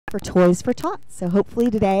for Toys for Tots. So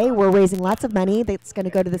hopefully today we're raising lots of money that's going to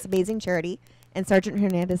go to this amazing charity. And Sergeant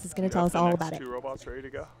Hernandez is going to tell us all about it. 2 robots ready to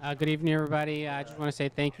go. Good evening, everybody. I just want to say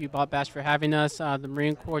thank you, BotBash, for having us. The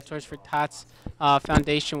Marine Corps Toys for Tots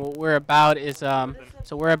Foundation. What we're about is so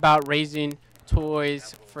we're about raising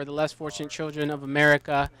toys for the less fortunate children of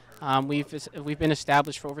America. We've been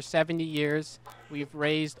established for over 70 years. We've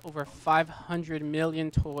raised over 500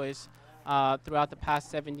 million toys throughout the past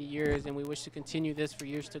 70 years, and we wish to continue this for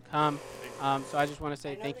years to come. So I just want to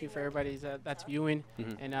say thank you for everybody that's viewing,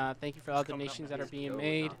 and thank you for all the donations that are being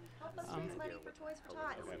made.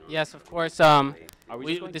 Yes, of course.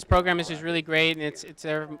 This program is just really great, and it's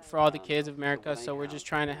there for all the kids of America. So we're just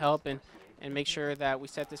trying to help and make sure that we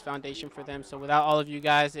set this foundation for them. So without all of you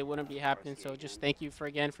guys, it wouldn't be happening. So just thank you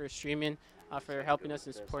again for streaming, for helping us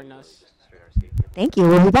and supporting us. Thank you.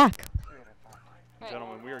 We'll be back.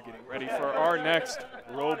 Gentlemen, we are getting ready for our next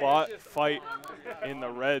robot fight in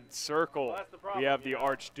the red circle. We have the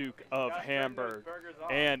Archduke of Hamburg.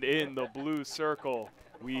 And in the blue circle,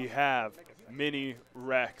 we have Mini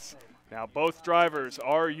Wrex. Now, both drivers,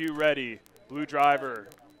 are you ready? Blue driver.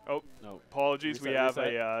 Oh, no. Apologies. We have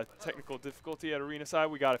a technical difficulty at arena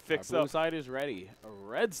side. We got to fix up. Blue side is ready.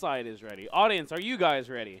 Red side is ready. Audience, are you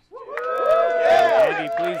guys ready? Yeah.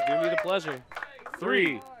 Andy, please do me the pleasure.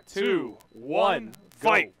 3, 2, 1,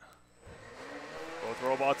 fight! Both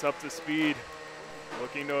robots up to speed,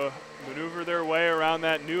 looking to maneuver their way around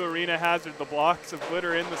that new arena hazard. The blocks of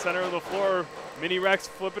glitter in the center of the floor. Mini Wrex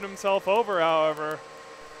flipping himself over, however.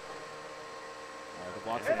 The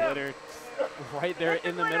blocks of glitter right there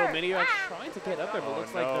in the middle. Mini Wrex trying to get up there, but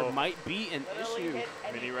looks like there might be an issue.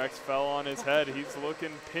 Mini Wrex fell on his head. He's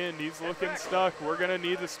looking pinned. He's looking stuck. We're going to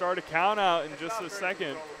need to start a count out in just a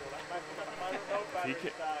second.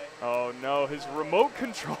 Oh no, his remote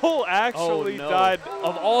control actually died.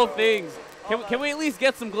 Of all things, can we at least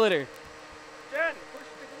get some glitter?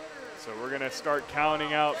 So we're gonna start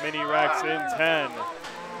counting out Mini Wrex in 10,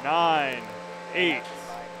 9, 8,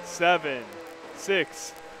 7,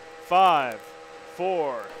 6, 5,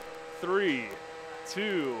 4, 3,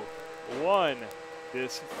 2, 1.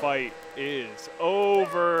 This fight is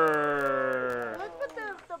over.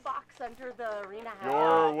 Under the arena.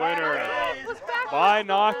 Your winner by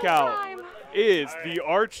knockout is the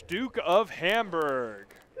Archduke of Hamburg.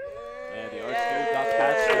 And the Archduke got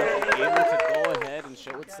patched up, able to go ahead and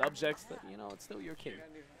show its subjects that, you know, it's still your king.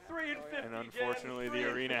 And unfortunately,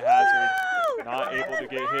 the arena hazard not able to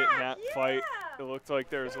get hit in that fight. It looked like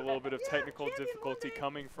there was a little bit of technical difficulty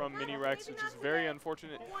coming from Mini Wrex, which is very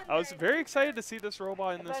unfortunate. I was very excited to see this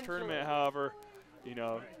robot in this tournament, however, you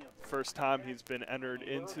know, first time he's been entered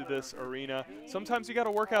into this arena. Sometimes you got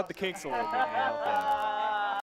to work out the kinks a little bit. You know?